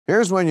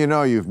Here's when you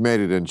know you've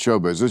made it in show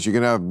business. You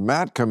can have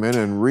Matt come in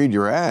and read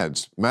your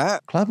ads.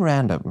 Matt? Club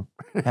Random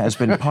has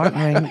been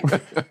partnering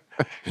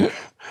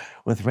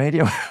with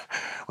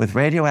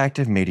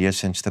radioactive media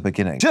since the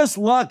beginning. Just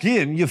lock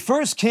in your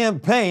first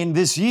campaign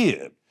this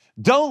year.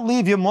 Don't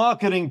leave your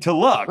marketing to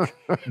luck.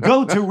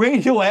 Go to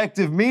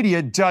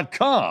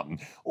radioactivemedia.com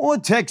or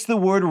text the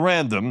word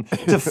random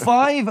to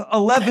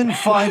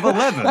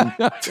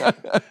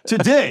 511-511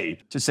 today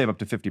to save up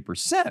to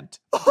 50%.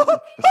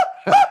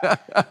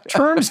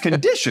 Terms,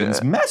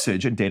 conditions,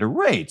 message, and data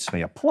rates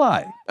may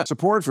apply.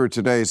 Support for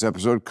today's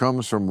episode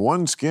comes from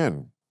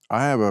OneSkin.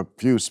 I have a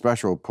few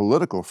special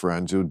political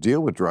friends who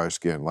deal with dry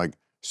skin, like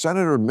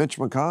Senator Mitch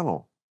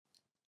McConnell.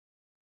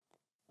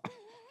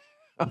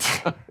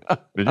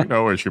 Did you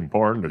know it's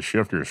important to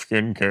shift your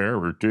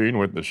skincare routine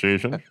with the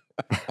season?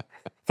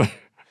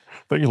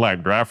 Things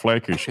like dry,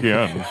 flaky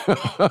skin.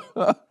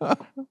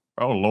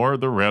 Oh,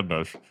 Lord, the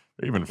redness.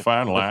 Even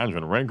fine lines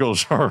and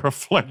wrinkles are a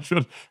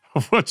reflection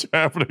of what's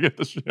happening at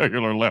the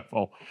cellular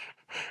level.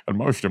 And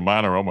most of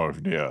mine are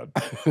almost dead.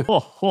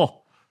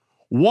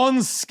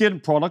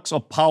 OneSkin products are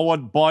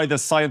powered by the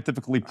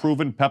scientifically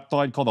proven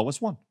peptide called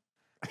OS1.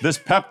 This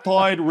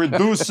peptide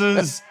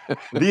reduces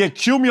the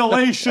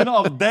accumulation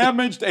of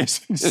damaged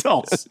aging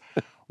cells.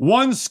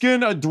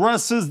 OneSkin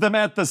addresses them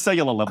at the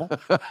cellular level,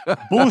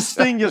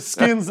 boosting your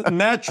skin's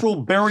natural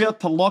barrier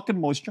to lock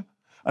in moisture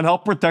and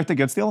help protect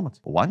against the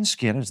elements.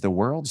 OneSkin is the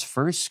world's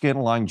first skin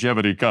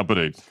longevity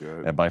company.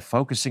 And by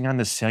focusing on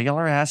the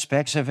cellular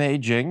aspects of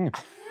aging,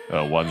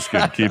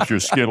 OneSkin keeps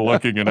your skin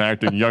looking and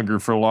acting younger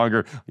for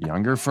longer.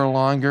 Younger for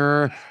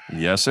longer.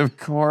 Yes, of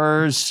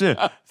course.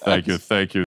 Thank you.